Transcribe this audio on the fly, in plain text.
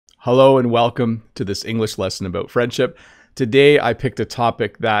Hello and welcome to this English lesson about friendship. Today I picked a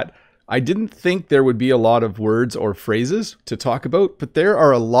topic that I didn't think there would be a lot of words or phrases to talk about, but there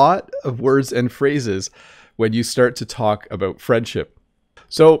are a lot of words and phrases when you start to talk about friendship.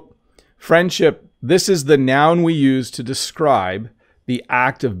 So, friendship, this is the noun we use to describe the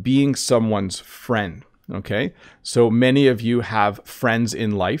act of being someone's friend. Okay, so many of you have friends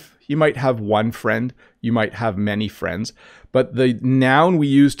in life. You might have one friend, you might have many friends, but the noun we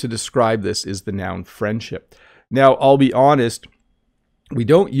use to describe this is the noun friendship. Now, I'll be honest, we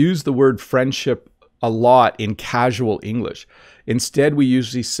don't use the word friendship a lot in casual English. Instead, we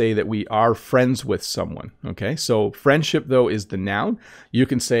usually say that we are friends with someone. Okay, so friendship, though, is the noun. You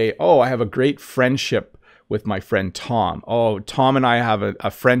can say, oh, I have a great friendship with my friend Tom. Oh, Tom and I have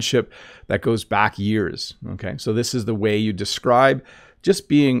a friendship that goes back years. Okay, so this is the way you describe just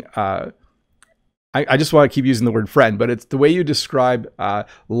being, I just want to keep using the word friend, but it's the way you describe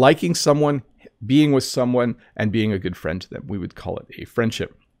liking someone, being with someone, and being a good friend to them. We would call it a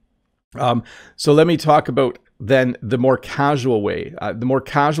friendship. So let me talk about then the more casual way. The more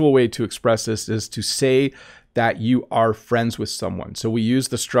casual way to express this is to say that you are friends with someone. So we use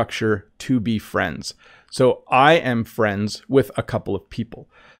the structure to be friends. So I am friends with a couple of people.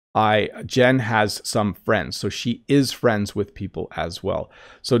 Jen has some friends, so she is friends with people as well.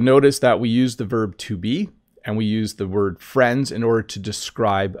 So notice that we use the verb to be and we use the word friends in order to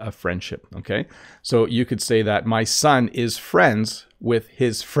describe a friendship, okay? So you could say that my son is friends with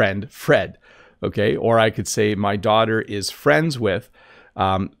his friend Fred, okay? Or I could say my daughter is friends with,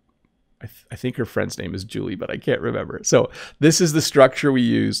 I think her friend's name is Julie, but I can't remember. So this is the structure we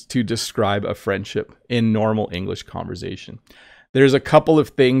use to describe a friendship in normal English conversation. There's a couple of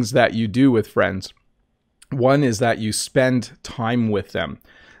things that you do with friends. One is that you spend time with them.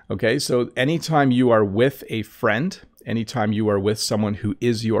 Okay, so anytime you are with a friend, anytime you are with someone who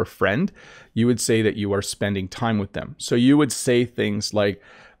is your friend, you would say that you are spending time with them. So you would say things like,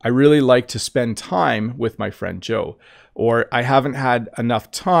 I really like to spend time with my friend Joe. Or I haven't had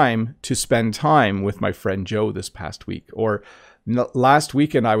enough time to spend time with my friend Joe this past week. Or last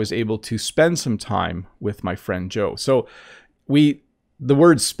weekend I was able to spend some time with my friend Joe. So the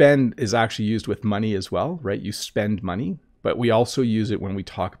word spend is actually used with money as well, right? You spend money, but we also use it when we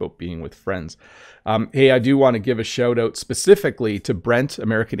talk about being with friends. Hey, I do want to give a shout out specifically to Brent,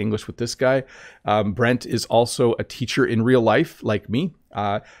 American English with this guy. Brent is also a teacher in real life like me.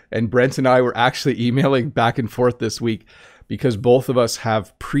 And Brent and I were actually emailing back and forth this week because both of us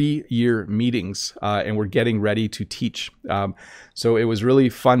have pre-year meetings and we're getting ready to teach. So it was really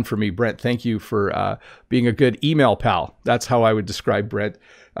fun for me. Brent, thank you for being a good email pal. That's how I would describe Brent.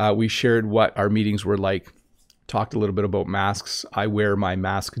 We shared what our meetings were like, talked a little bit about masks. I wear my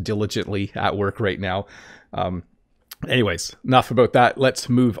mask diligently at work right now. Anyways, enough about that. Let's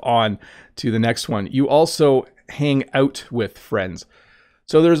move on to the next one. You also hang out with friends.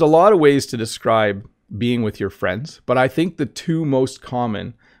 So there's a lot of ways to describe being with your friends, but I think the two most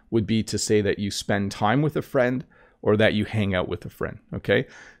common would be to say that you spend time with a friend or that you hang out with a friend, okay?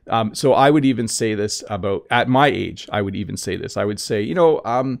 So I would even say this about, at my age, I would even say this. I would say,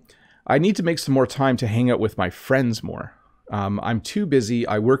 I need to make some more time to hang out with my friends more. I'm too busy,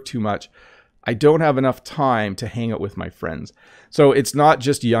 I work too much. I don't have enough time to hang out with my friends. So it's not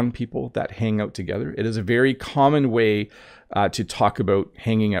just young people that hang out together. It is a very common way to talk about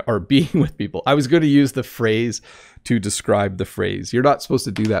hanging out or being with people. I was going to use the phrase to describe the phrase. You're not supposed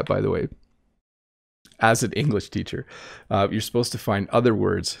to do that, by the way. As an English teacher, you're supposed to find other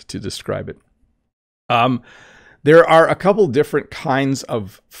words to describe it. There are a couple different kinds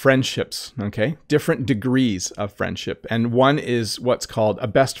of friendships, okay? Different degrees of friendship. And one is what's called a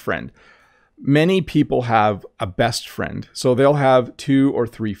best friend. Many people have a best friend. So they'll have 2 or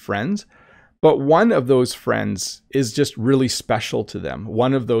 3 friends, but one of those friends is just really special to them.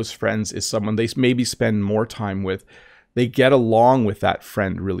 One of those friends is someone they maybe spend more time with. They get along with that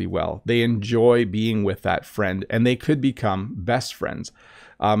friend really well. They enjoy being with that friend, and they could become best friends.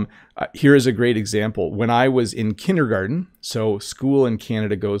 Here is a great example. When I was in kindergarten, so school in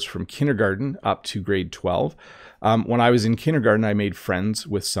Canada goes from kindergarten up to grade 12. When I was in kindergarten, I made friends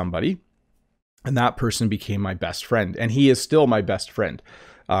with somebody, and that person became my best friend, and he is still my best friend.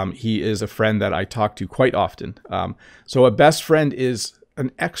 He is a friend that I talk to quite often. So a best friend is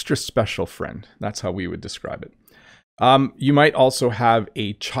an extra special friend. That's how we would describe it. You might also have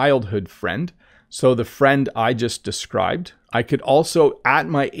a childhood friend. So the friend I just described, I could also, at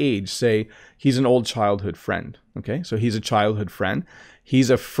my age, say he's an old childhood friend. Okay, so he's a childhood friend. He's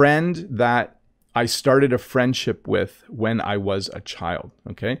a friend that I started a friendship with when I was a child.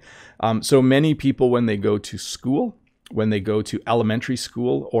 Okay, so many people, when they go to school when they go to elementary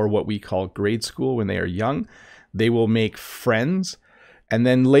school or what we call grade school when they are young. They will make friends. And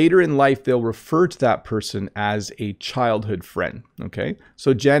then later in life, they'll refer to that person as a childhood friend. Okay.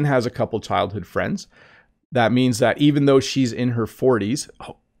 So Jen has a couple childhood friends. That means that even though she's in her 40s,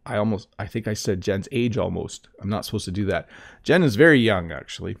 I think I said Jen's age almost. I'm not supposed to do that. Jen is very young,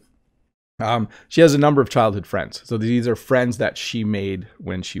 actually. She has a number of childhood friends. So these are friends that she made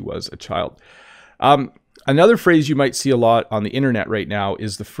when she was a child. Another phrase you might see a lot on the internet right now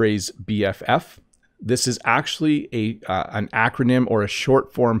is the phrase BFF. This is actually an acronym or a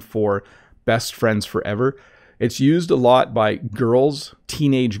short form for best friends forever. It's used a lot by girls,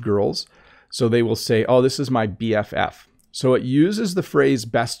 teenage girls. So they will say, oh, this is my BFF. So it uses the phrase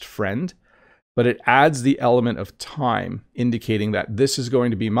best friend, but it adds the element of time, indicating that this is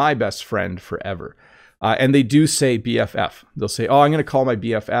going to be my best friend forever. And they do say BFF. They'll say, oh, I'm going to call my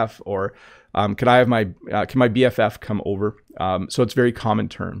BFF, or can my BFF come over? So it's a very common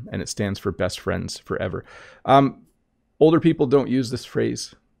term, and it stands for best friends forever. Older people don't use this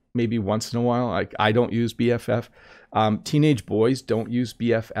phrase maybe once in a while. Like I don't use BFF. Teenage boys don't use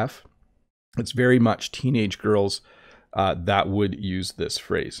BFF. It's very much teenage girls that would use this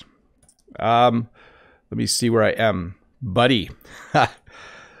phrase. Let me see where I am. Buddy.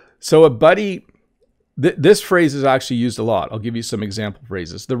 So a buddy, this phrase is actually used a lot. I'll give you some example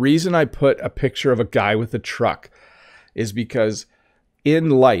phrases. The reason I put a picture of a guy with a truck is because in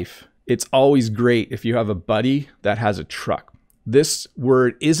life, it's always great if you have a buddy that has a truck. This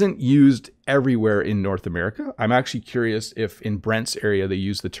word isn't used everywhere in North America. I'm actually curious if in Brent's area they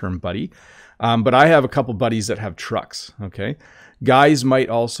use the term buddy. But I have a couple buddies that have trucks, okay? Guys might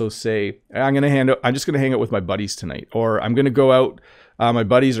also say, I'm just going to hang out with my buddies tonight. Or I'm going to go out. My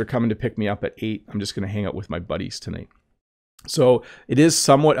buddies are coming to pick me up at 8. I'm just going to hang out with my buddies tonight. So it is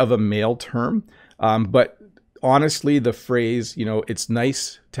somewhat of a male term. But honestly, the phrase, it's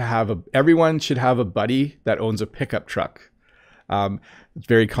nice to have everyone should have a buddy that owns a pickup truck. It's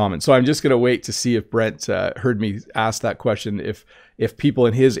very common. So I'm just going to wait to see if Brent heard me ask that question, if people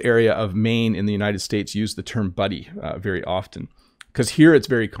in his area of Maine in the United States use the term buddy very often. Because here it's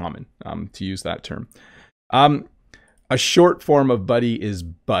very common to use that term. A short form of buddy is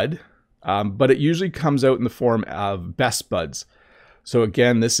bud, but it usually comes out in the form of best buds. So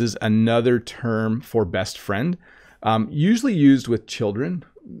again, this is another term for best friend, usually used with children,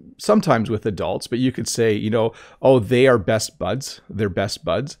 sometimes with adults, but you could say, oh, they are best buds. They're best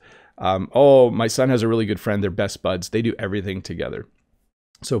buds. Oh, my son has a really good friend. They're best buds. They do everything together.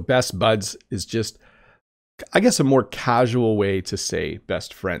 So best buds is just, I guess, a more casual way to say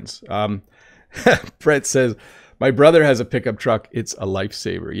best friends. Brett says, my brother has a pickup truck. It's a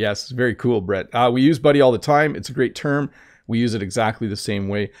lifesaver. Yes, very cool, Brett. We use buddy all the time. It's a great term. We use it exactly the same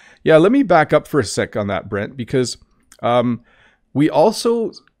way. Yeah, let me back up for a sec on that, Brent, because some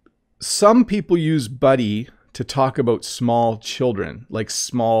people use buddy to talk about small children, like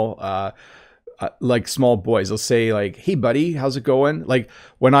small boys. They'll say like, hey buddy, how's it going? Like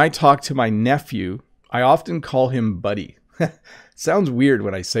when I talk to my nephew, I often call him buddy. Sounds weird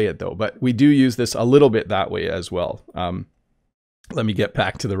when I say it though, but we do use this a little bit that way as well. Let me get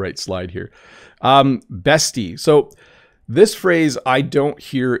back to the right slide here. Bestie. So this phrase I don't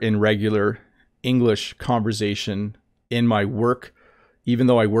hear in regular English conversation in my work, even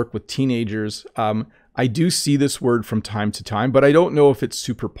though I work with teenagers. I do see this word from time to time, but I don't know if it's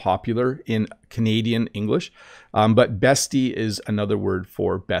super popular in Canadian English. But bestie is another word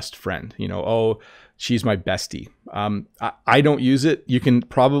for best friend. Oh, she's my bestie. I don't use it. You can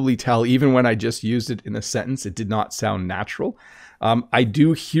probably tell even when I just used it in a sentence, it did not sound natural. I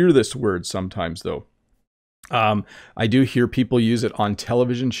do hear this word sometimes though. I do hear people use it on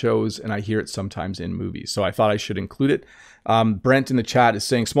television shows, and I hear it sometimes in movies. So I thought I should include it. Brent in the chat is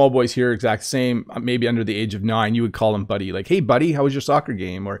saying, small boys here, exact same, maybe under the age of 9, you would call him buddy. Like, hey, buddy, how was your soccer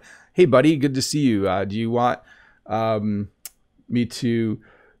game? Or, hey, buddy, good to see you. Do you want me to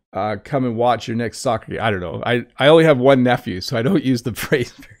come and watch your next soccer game? I don't know. I only have one nephew, so I don't use the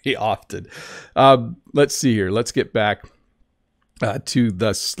phrase very often. Let's see here. Let's get back to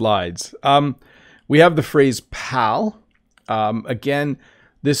the slides. We have the phrase pal. Again,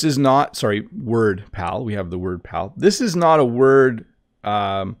 this is not, word pal. We have the word pal. This is not a word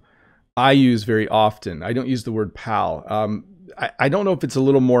I use very often. I don't use the word pal. I don't know if it's a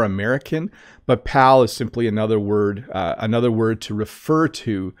little more American, but pal is simply another word to refer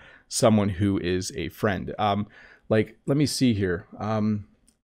to someone who is a friend. Like, let me see here.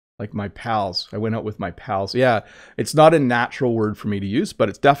 Like my pals. I went out with my pals. Yeah, it's not a natural word for me to use, but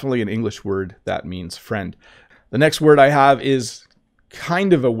it's definitely an English word that means friend. The next word I have is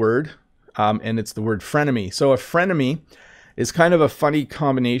kind of a word. and it's the word frenemy. So a frenemy is kind of a funny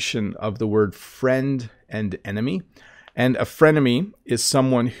combination of the word friend and enemy. And a frenemy is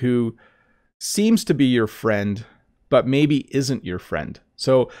someone who seems to be your friend, but maybe isn't your friend.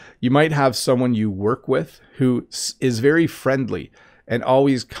 So you might have someone you work with who is very friendly and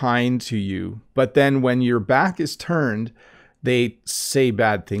always kind to you, but then when your back is turned, they say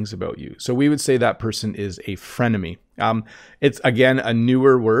bad things about you. So we would say that person is a frenemy. It's, again, a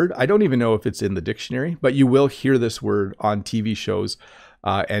newer word. I don't even know if it's in the dictionary, but you will hear this word on TV shows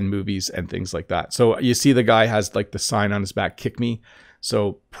and movies and things like that. So you see the guy has like the sign on his back, "Kick me."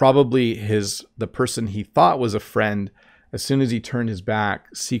 So probably the person he thought was a friend, as soon as he turned his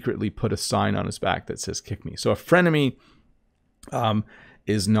back, secretly put a sign on his back that says "Kick me." So a frenemy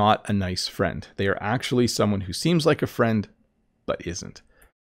is not a nice friend. They are actually someone who seems like a friend, but isn't.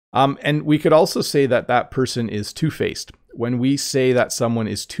 And we could also say that that person is two-faced. When we say that someone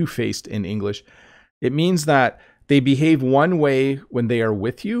is two-faced in English, it means that they behave one way when they are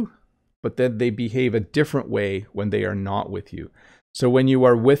with you, but then they behave a different way when they are not with you. So when you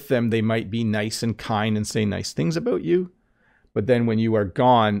are with them, they might be nice and kind and say nice things about you. But then when you are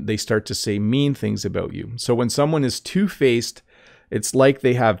gone, they start to say mean things about you. So when someone is two-faced, it's like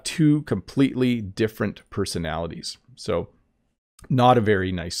they have two completely different personalities. So not a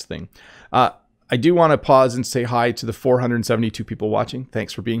very nice thing. I do want to pause and say hi to the 472 people watching.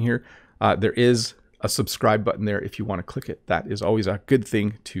 Thanks for being here. There is a subscribe button there if you want to click it. That is always a good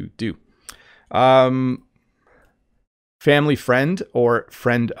thing to do. Family friend or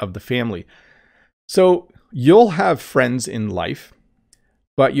friend of the family. So you'll have friends in life,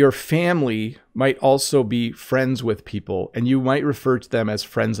 but your family might also be friends with people, and you might refer to them as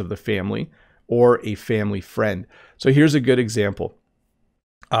friends of the family or a family friend. So here's a good example.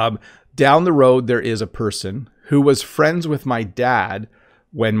 Down the road, there is a person who was friends with my dad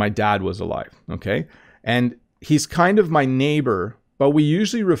when my dad was alive, okay? And he's kind of my neighbor, but we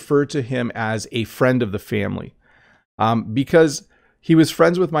usually refer to him as a friend of the family because he was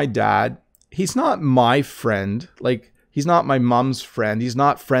friends with my dad. He's not my friend, like he's not my mom's friend. He's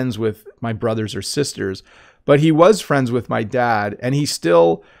not friends with my brothers or sisters, but he was friends with my dad, and he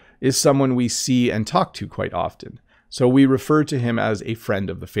still is someone we see and talk to quite often. So we refer to him as a friend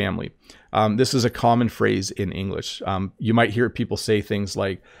of the family. This is a common phrase in English. You might hear people say things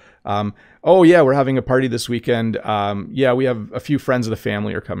like, oh yeah, we're having a party this weekend. Yeah, we have a few friends of the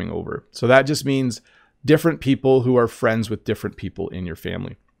family are coming over. So that just means different people who are friends with different people in your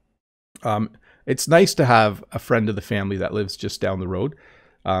family. It's nice to have a friend of the family that lives just down the road,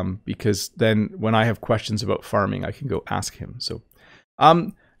 because then when I have questions about farming, I can go ask him. So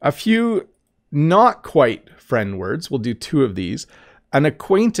a few not quite friend words. We'll do two of these. An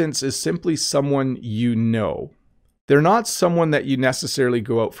acquaintance is simply someone you know. They're not someone that you necessarily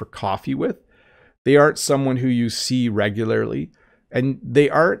go out for coffee with. They aren't someone who you see regularly. And they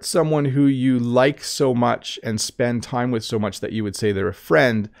aren't someone who you like so much and spend time with so much that you would say they're a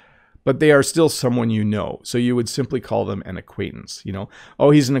friend, but they are still someone you know. So you would simply call them an acquaintance. You know,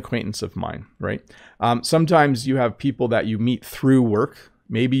 oh, he's an acquaintance of mine, right? Sometimes you have people that you meet through work.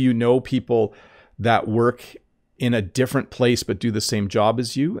 Maybe you know people that work in a different place but do the same job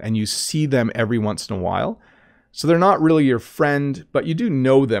as you, and you see them every once in a while. So they're not really your friend, but you do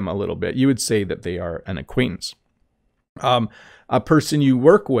know them a little bit. You would say that they are an acquaintance. A person you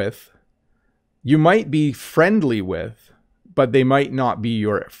work with, you might be friendly with, but they might not be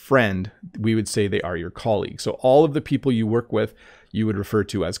your friend. We would say they are your colleague. So all of the people you work with, you would refer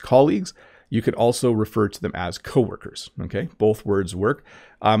to as colleagues. You could also refer to them as coworkers, okay? Both words work.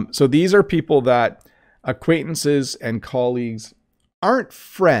 So these are people that acquaintances and colleagues aren't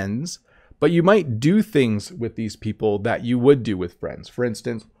friends, but you might do things with these people that you would do with friends. For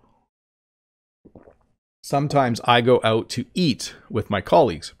instance, sometimes I go out to eat with my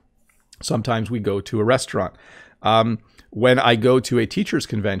colleagues. Sometimes we go to a restaurant. When I go to a teachers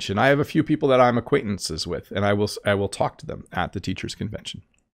convention, I have a few people that I'm acquaintances with, and I will talk to them at the teachers convention.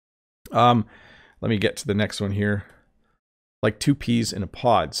 Let me get to the next one here. Like two peas in a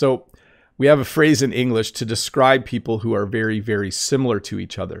pod. So we have a phrase in English to describe people who are very, very similar to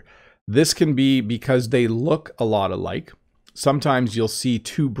each other. This can be because they look a lot alike. Sometimes you'll see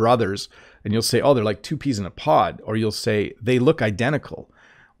two brothers and you'll say, oh, they're like two peas in a pod. Or you'll say they look identical,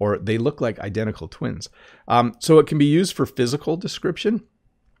 or they look like identical twins. So it can be used for physical description,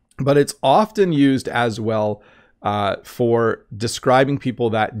 but it's often used as well for describing people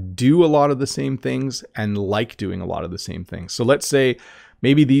that do a lot of the same things and like doing a lot of the same things. So let's say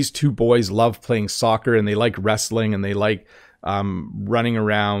maybe these two boys love playing soccer and they like wrestling and they like running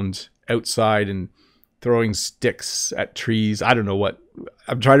around outside and throwing sticks at trees. I don't know what.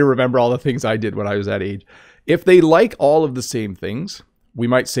 I'm trying to remember all the things I did when I was that age. If they like all of the same things, we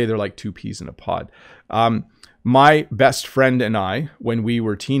might say they're like two peas in a pod. My best friend and I, when we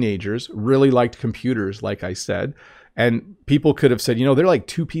were teenagers, really liked computers, like I said. And people could have said, you know, they're like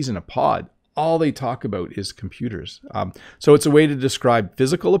two peas in a pod. All they talk about is computers. So it's a way to describe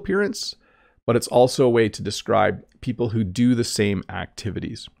physical appearance, but it's also a way to describe people who do the same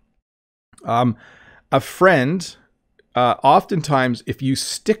activities. A friend, oftentimes, if you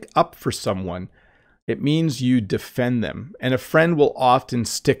stick up for someone, it means you defend them. And a friend will often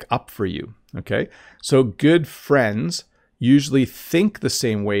stick up for you, okay? So good friends usually think the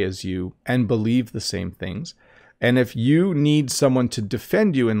same way as you and believe the same things. And if you need someone to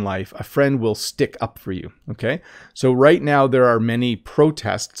defend you in life, a friend will stick up for you, okay? So right now there are many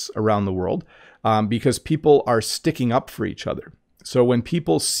protests around the world because people are sticking up for each other. So when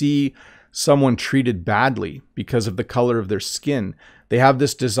people see someone treated badly because of the color of their skin, they have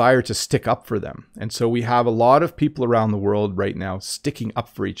this desire to stick up for them. And so we have a lot of people around the world right now sticking up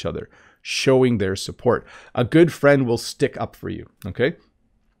for each other, showing their support. A good friend will stick up for you, okay?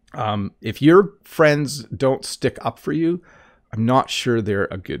 If your friends don't stick up for you, I'm not sure they're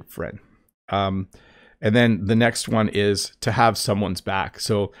a good friend. And then the next one is to have someone's back.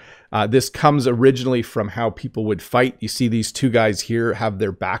 So this comes originally from how people would fight. You see these two guys here have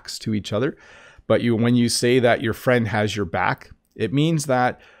their backs to each other. But when you say that your friend has your back, it means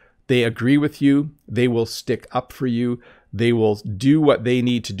that they agree with you. They will stick up for you. They will do what they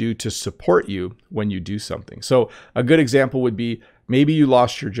need to do to support you when you do something. So a good example would be, maybe you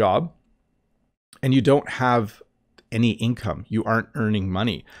lost your job and you don't have any income. You aren't earning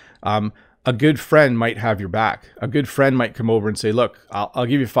money. A good friend might have your back. A good friend might come over and say, look, I'll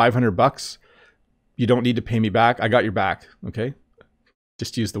give you $500. You don't need to pay me back. I got your back. Okay.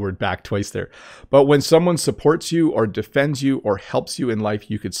 Just use the word back twice there. But when someone supports you or defends you or helps you in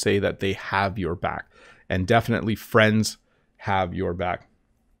life, you could say that they have your back. And definitely friends have your back.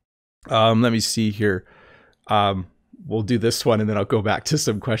 Let me see here. We'll do this one and then I'll go back to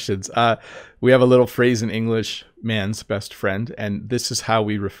some questions. We have a little phrase in English, man's best friend, and this is how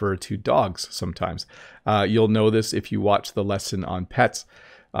we refer to dogs sometimes. You'll know this if you watch the lesson on pets,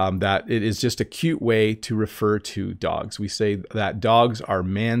 that it is just a cute way to refer to dogs. We say that dogs are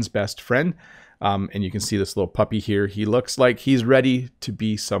man's best friend, and you can see this little puppy here. He looks like he's ready to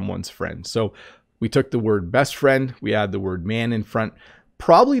be someone's friend. So we took the word best friend, we add the word man in front.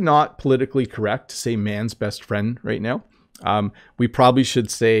 Probably not politically correct to say man's best friend right now. We probably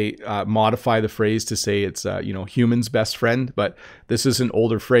should say, modify the phrase to say it's, human's best friend, but this is an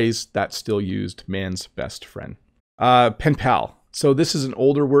older phrase that's still used, man's best friend. Pen pal. So this is an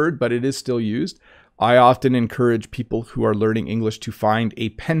older word, but it is still used. I often encourage people who are learning English to find a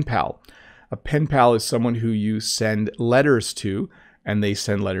pen pal. A pen pal is someone who you send letters to, and they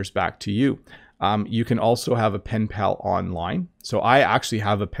send letters back to you. You can also have a pen pal online. So I actually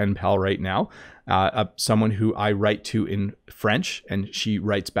have a pen pal right now, someone who I write to in French and she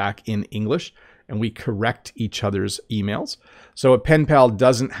writes back in English, and we correct each other's emails. So a pen pal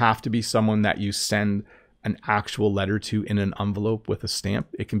doesn't have to be someone that you send an actual letter to in an envelope with a stamp.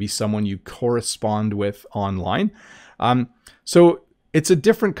 It can be someone you correspond with online. So it's a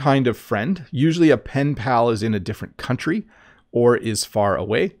different kind of friend. Usually a pen pal is in a different country or is far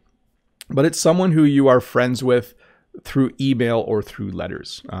away. But it's someone who you are friends with through email or through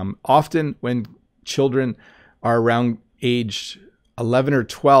letters. Often when children are around age 11 or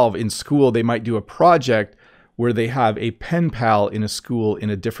 12 in school, they might do a project where they have a pen pal in a school in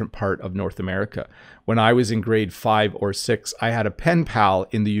a different part of North America. When I was in grade 5 or 6, I had a pen pal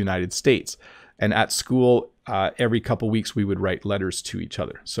in the United States. And at school, every couple weeks, we would write letters to each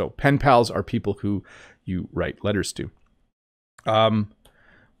other. So pen pals are people who you write letters to.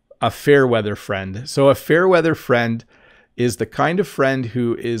 A fair weather friend. So a fair weather friend is the kind of friend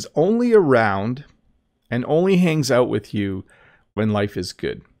who is only around and only hangs out with you when life is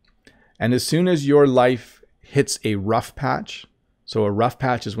good. And as soon as your life hits a rough patch, so a rough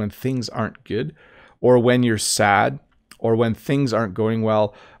patch is when things aren't good, or when you're sad, or when things aren't going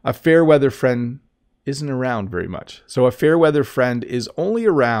well, a fair weather friend isn't around very much. So a fair weather friend is only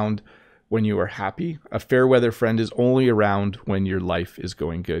around when you are happy. A fair weather friend is only around when your life is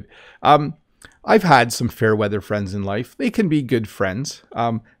going good. I've had some fair weather friends in life. They can be good friends.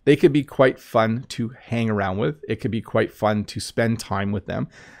 They could be quite fun to hang around with. It could be quite fun to spend time with them.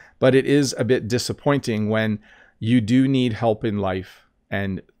 But it is a bit disappointing when you do need help in life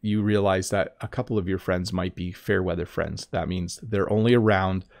and you realize that a couple of your friends might be fair weather friends. That means they're only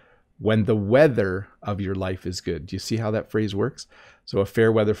around when the weather of your life is good. Do you see how that phrase works? So a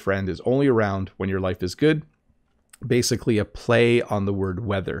fair weather friend is only around when your life is good. Basically a play on the word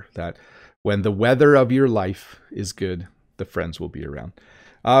weather, that when the weather of your life is good, the friends will be around.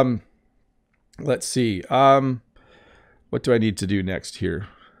 Let's see. What do I need to do next here?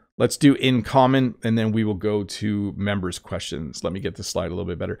 Let's do in common, and then we will go to members' questions. Let me get this slide a little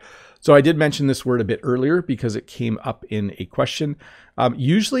bit better. So I did mention this word a bit earlier because it came up in a question.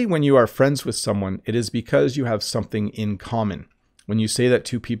 Usually when you are friends with someone, it is because you have something in common. When you say that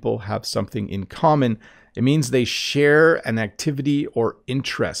two people have something in common, it means they share an activity or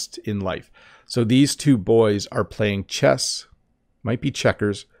interest in life. So these two boys are playing chess, might be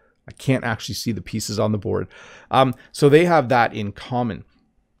checkers. I can't actually see the pieces on the board. So they have that in common.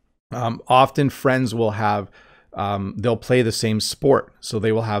 Often friends will have, they'll play the same sport, so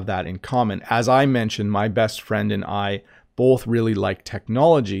they will have that in common. As I mentioned, my best friend and I both really like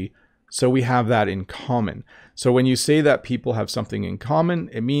technology, so we have that in common. So when you say that people have something in common,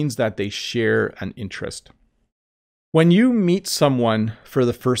 it means that they share an interest. When you meet someone for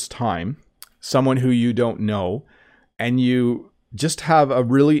the first time, someone who you don't know, and you just have a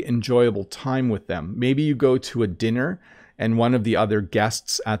really enjoyable time with them, maybe you go to a dinner and one of the other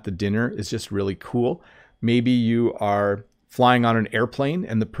guests at the dinner is just really cool. Maybe you are flying on an airplane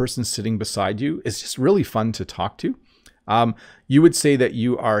and the person sitting beside you is just really fun to talk to. You would say that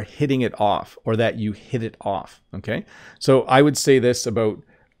you are hitting it off, or that you hit it off, okay? So I would say this about,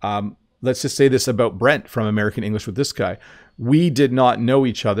 let's just say this about Brent from American English with This Guy. We did not know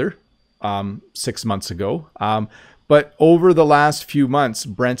each other 6 months ago, but over the last few months,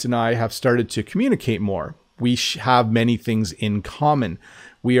 Brent and I have started to communicate more. We have many things in common.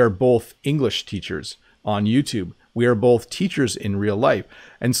 We are both English teachers on YouTube. We are both teachers in real life.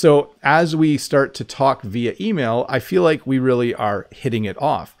 And so as we start to talk via email, I feel like we really are hitting it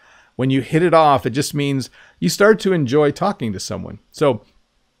off. When you hit it off, it just means you start to enjoy talking to someone. So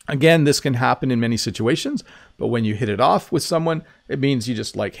again, this can happen in many situations, but when you hit it off with someone, it means you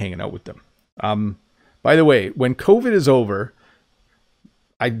just like hanging out with them. By the way, when COVID is over,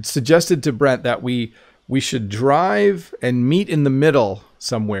 I suggested to Brent that we should drive and meet in the middle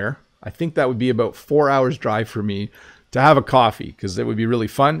somewhere. I think that would be about 4 hours drive for me to have a coffee, because it would be really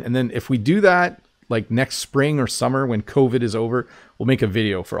fun. And then if we do that, like next spring or summer when COVID is over, we'll make a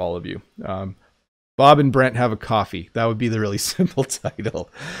video for all of you. Bob and Brent have a coffee. That would be the really simple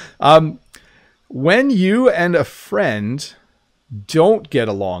title. When you and a friend don't get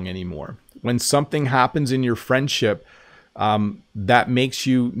along anymore, when something happens in your friendship that makes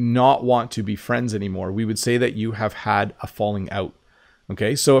you not want to be friends anymore, we would say that you have had a falling out.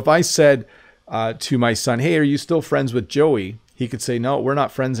 Okay, so if I said to my son, hey, are you still friends with Joey? He could say, no, we're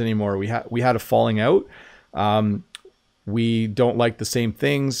not friends anymore. We had a falling out. We don't like the same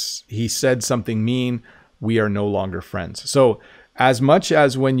things. He said something mean. We are no longer friends. So as much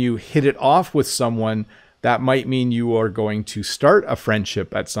as when you hit it off with someone, that might mean you are going to start a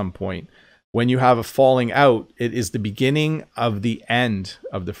friendship at some point. When you have a falling out, it is the beginning of the end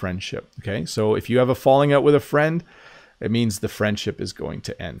of the friendship. Okay, so if you have a falling out with a friend, it means the friendship is going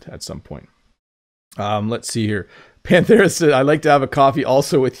to end at some point. Let's see here. Panthera said, I'd like to have a coffee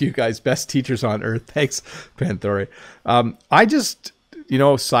also with you guys. Best teachers on earth. Thanks, Panthera. I just,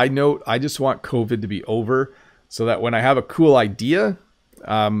 side note, I just want COVID to be over so that when I have a cool idea,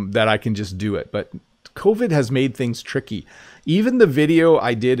 that I can just do it. But COVID has made things tricky. Even the video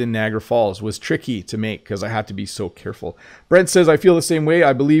I did in Niagara Falls was tricky to make because I had to be so careful. Brent says, I feel the same way.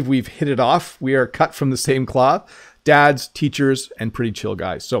 I believe we've hit it off. We are cut from the same cloth. Dads, teachers, and pretty chill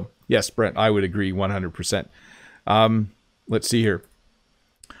guys. So yes, Brent, I would agree 100%. Let's see here.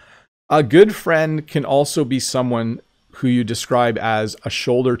 A good friend can also be someone who you describe as a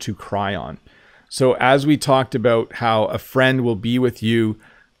shoulder to cry on. So as we talked about how a friend will be with you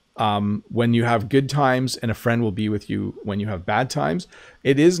when you have good times, and a friend will be with you when you have bad times.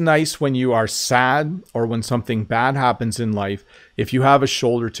 It is nice when you are sad or when something bad happens in life, if you have a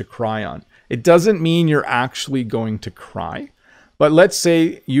shoulder to cry on. It doesn't mean you're actually going to cry, but let's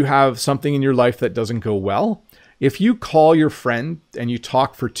say you have something in your life that doesn't go well. If you call your friend and you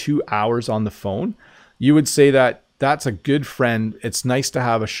talk for 2 hours on the phone, you would say that that's a good friend. It's nice to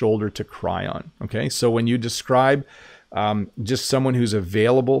have a shoulder to cry on. Okay, so when you describe just someone who's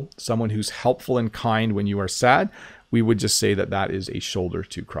available, someone who's helpful and kind when you are sad, we would just say that that is a shoulder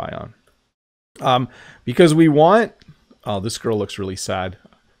to cry on. Because we want, oh, this girl looks really sad.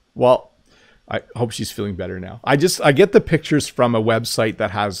 Well, I hope she's feeling better now. I get the pictures from a website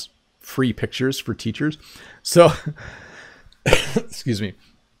that has free pictures for teachers. So, excuse me.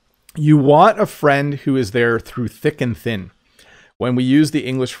 You want a friend who is there through thick and thin. when we use the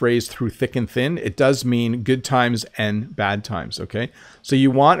English phrase through thick and thin, it does mean good times and bad times, okay? So you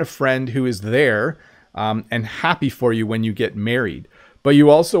want a friend who is there and happy for you when you get married. But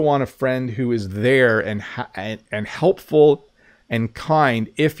you also want a friend who is there and helpful and kind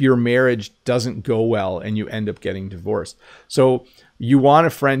if your marriage doesn't go well and you end up getting divorced. So you want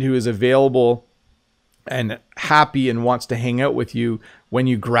a friend who is available and happy and wants to hang out with you when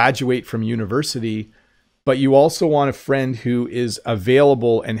you graduate from university. But you also want a friend who is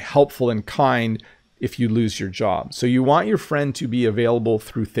available and helpful and kind if you lose your job. So you want your friend to be available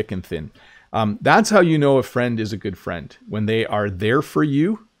through thick and thin. That's how you know a friend is a good friend. When they are there for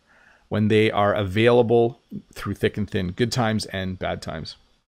you, when they are available through thick and thin, good times and bad times.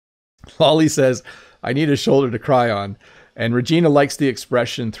 Lolly says, I need a shoulder to cry on. And Regina likes the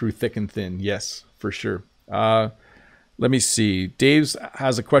expression through thick and thin. Yes, for sure. Let me see. Dave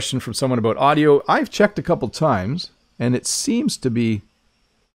has a question from someone about audio. I've checked a couple times and it seems to be,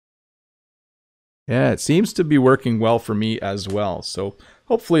 yeah, it seems to be working well for me as well. So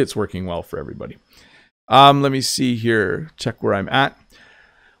hopefully it's working well for everybody. Let me see here, check where I'm at.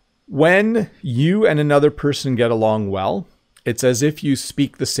 When you and another person get along well, it's as if you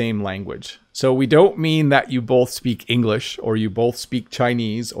speak the same language. So we don't mean that you both speak English or you both speak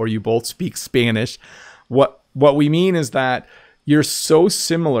Chinese or you both speak Spanish. What we mean is that you're so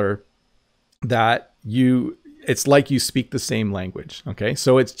similar that it's like you speak the same language. Okay.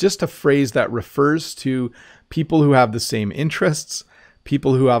 So it's just a phrase that refers to people who have the same interests,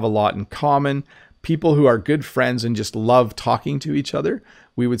 people who have a lot in common, people who are good friends and just love talking to each other.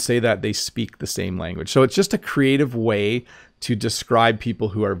 We would say that they speak the same language. So it's just a creative way to describe people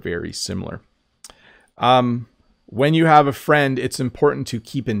who are very similar. When you have a friend, it's important to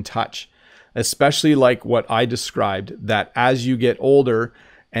keep in touch, especially like what I described, that as you get older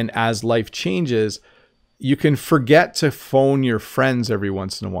and as life changes, you can forget to phone your friends every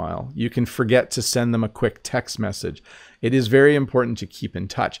once in a while. You can forget to send them a quick text message. It is very important to keep in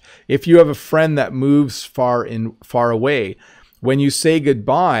touch. If you have a friend that moves far away, when you say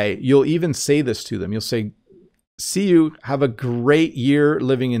goodbye, you'll even say this to them. You'll say, see you, have a great year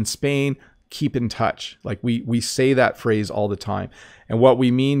living in Spain, keep in touch. Like we say that phrase all the time. And what we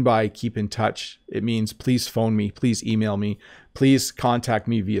mean by keep in touch, it means please phone me, please email me, please contact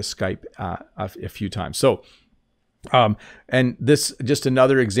me via Skype a few times. So, and this, just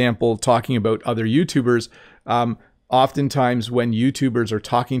another example, talking about other YouTubers, oftentimes when YouTubers are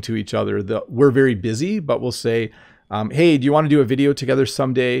talking to each other, we're very busy, but we'll say, hey, do you want to do a video together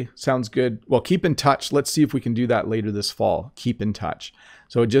someday? Sounds good. Well, keep in touch. Let's see if we can do that later this fall. Keep in touch.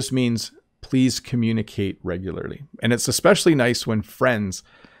 So it just means please communicate regularly. And it's especially nice when friends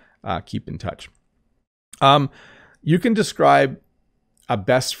keep in touch. You can describe a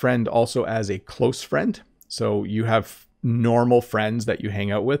best friend also as a close friend. So you have normal friends that you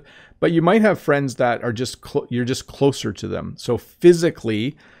hang out with, but you might have friends that are you're just closer to them. So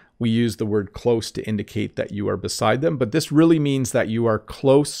physically, we use the word close to indicate that you are beside them, but this really means that you are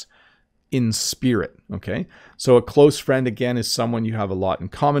close in spirit, okay? So a close friend, again, is someone you have a lot in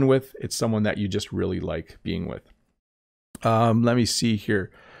common with. It's someone that you just really like being with. Let me see here.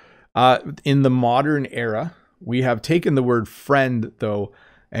 In the modern era, we have taken the word friend, though,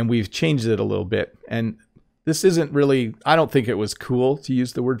 and we've changed it a little bit. And this isn't really, I don't think it was cool to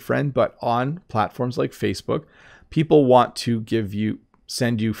use the word friend, but on platforms like Facebook, people want to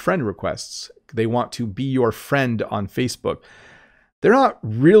send you friend requests. They want to be your friend on Facebook. They're not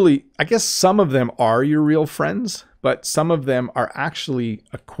really, I guess some of them are your real friends, but some of them are actually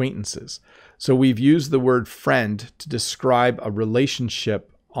acquaintances. So we've used the word friend to describe a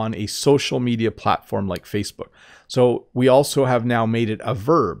relationship on a social media platform like Facebook. So we also have now made it a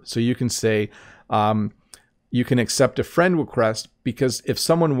verb. So you can say, you can accept a friend request, because if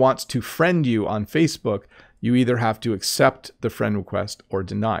someone wants to friend you on Facebook, you either have to accept the friend request or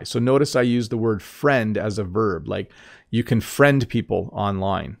deny. So notice I use the word friend as a verb, like you can friend people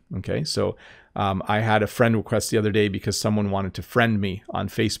online. Okay, so I had a friend request the other day because someone wanted to friend me on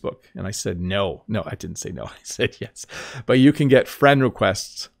Facebook. And I said, no, I didn't say no. I said yes. But you can get friend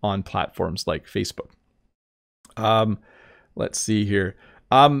requests on platforms like Facebook. Let's see here.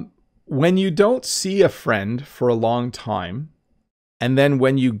 When you don't see a friend for a long time, and then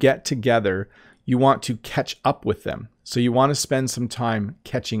when you get together, you want to catch up with them. So you want to spend some time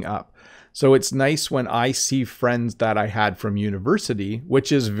catching up. So it's nice when I see friends that I had from university,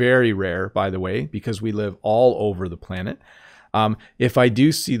 which is very rare, by the way, because we live all over the planet. If I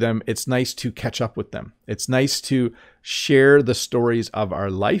do see them, it's nice to catch up with them. It's nice to share the stories of our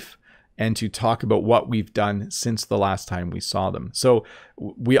life and to talk about what we've done since the last time we saw them. So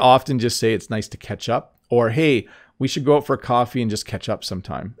we often just say it's nice to catch up, or hey, we should go out for coffee and just catch up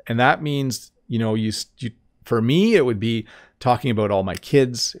sometime. And that means, you know, for me, it would be talking about all my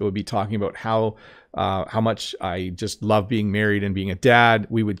kids. It would be talking about how much I just love being married and being a dad.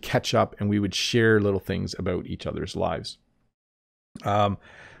 We would catch up and we would share little things about each other's lives.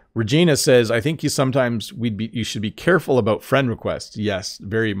 Regina says, I think you should be careful about friend requests. Yes,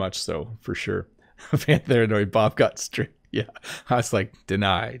 very much so, for sure. Paranoid Bob got straight. Yeah, I was like,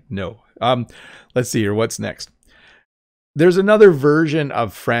 denied. No. Let's see here. What's next? There's another version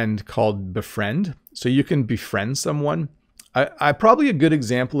of friend called befriend. So you can befriend someone. I probably a good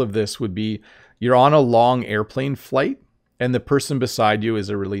example of this would be you're on a long airplane flight and the person beside you is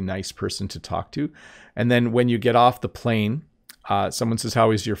a really nice person to talk to. And then when you get off the plane, someone says, how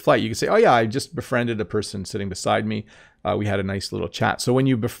was your flight? You can say, oh yeah, I just befriended a person sitting beside me. We had a nice little chat. So when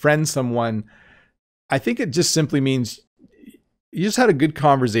you befriend someone, I think it just simply means you just had a good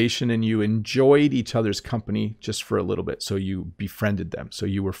conversation and you enjoyed each other's company just for a little bit. So you befriended them. So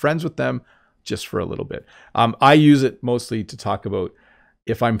you were friends with them just for a little bit. I use it mostly to talk about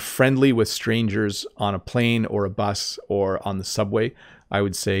if I'm friendly with strangers on a plane or a bus or on the subway. I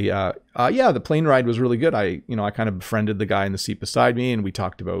would say, yeah, the plane ride was really good. I kind of befriended the guy in the seat beside me and we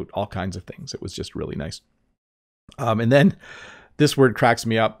talked about all kinds of things. It was just really nice. And then this word cracks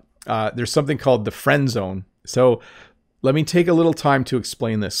me up. There's something called the friend zone. So let me take a little time to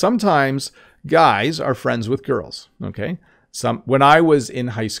explain this. Sometimes guys are friends with girls, okay? When I was in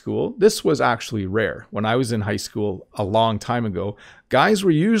high school, this was actually rare. When I was in high school a long time ago, guys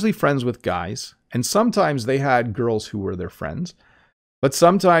were usually friends with guys, and sometimes they had girls who were their friends. But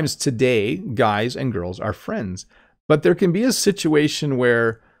sometimes today, guys and girls are friends. But there can be a situation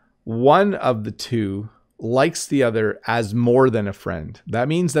where one of the two likes the other as more than a friend. That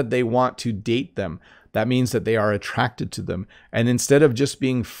means that they want to date them. That means that they are attracted to them. And instead of just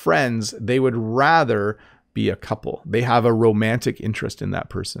being friends, they would rather be a couple. They have a romantic interest in that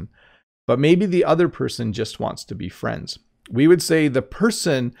person. But maybe the other person just wants to be friends. We would say the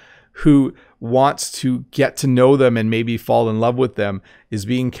person who wants to get to know them and maybe fall in love with them is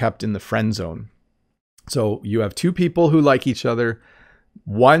being kept in the friend zone. So you have two people who like each other.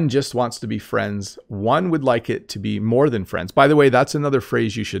 One just wants to be friends. One would like it to be more than friends. By the way, that's another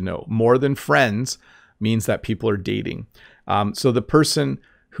phrase you should know. More than friends means that people are dating. So the person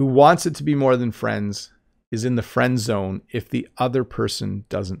who wants it to be more than friends is in the friend zone if the other person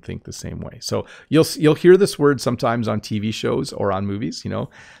doesn't think the same way. So you'll hear this word sometimes on TV shows or on movies,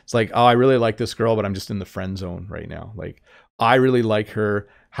 It's like, oh, I really like this girl, but I'm just in the friend zone right now. Like, I really like her.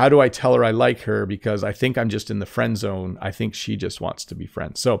 How do I tell her I like her? Because I think I'm just in the friend zone. I think she just wants to be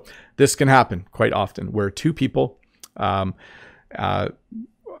friends. So this can happen quite often where two people are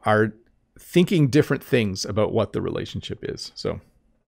thinking different things about what the relationship is. So